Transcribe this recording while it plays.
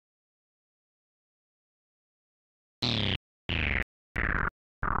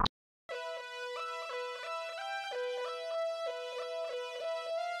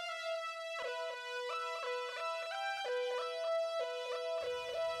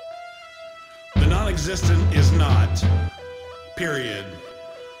non-existent is not. Period.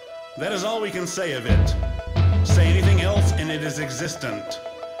 That is all we can say of it. Say anything else and it is existent.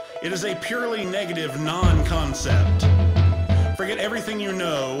 It is a purely negative non-concept. Forget everything you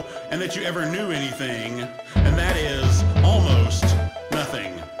know and that you ever knew anything, and that is almost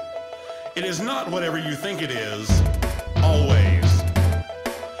nothing. It is not whatever you think it is, always.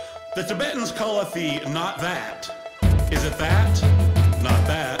 The Tibetans call it the not that. Is it that? Not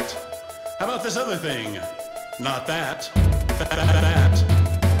that. How about this other thing? Not that. That.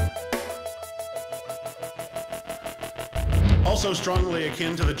 Also strongly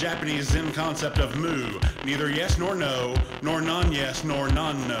akin to the Japanese Zen concept of mu, neither yes nor no, nor non-yes nor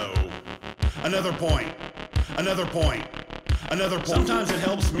non-no. Another point. Another point. Another point. Sometimes it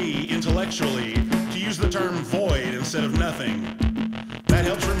helps me, intellectually, to use the term void instead of nothing. That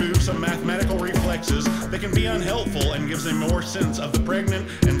helps remove some mathematical reflexes that can be unhelpful and gives a more sense of the pregnant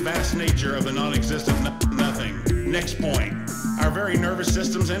and vast nature of the non-existent nothing. Next point. Our very nervous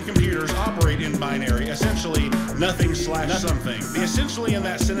systems and computers operate in binary, essentially nothing/something. The essentially in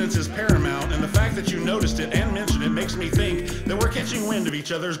that sentence is paramount, and the fact that you noticed it and mentioned it makes me think that we're catching wind of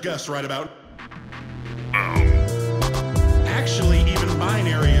each other's gusts right about now. Actually, even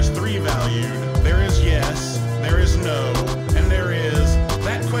binary is three-valued. There is yes, there is no, and there is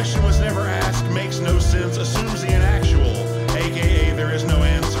that question was never asked, makes no sense, assumes the inactual, aka there is no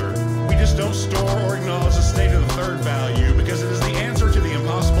answer. We just don't store or acknowledge the state of the third value because it is the answer to the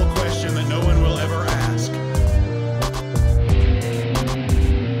impossible question that no one will ever ask.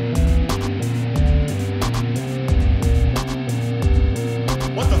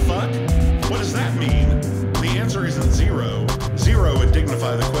 What the fuck? What does that mean? The answer isn't zero. Zero would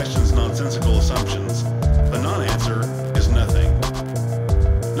dignify the question's nonsensical assumptions. The non-answer is nothing.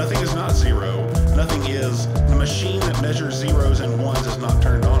 Nothing is not zero. Nothing is. The machine that measures zeros and ones is not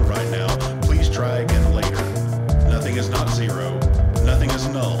turned on right now. Please try again later. Nothing is not zero. Nothing is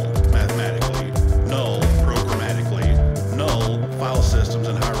null, mathematically. Null, programmatically. Null, file systems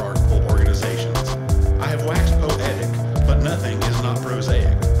and hierarchical organizations. I have waxed poetic, but nothing is not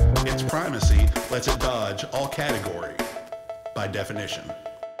prosaic. Its primacy lets it dodge all category, by definition.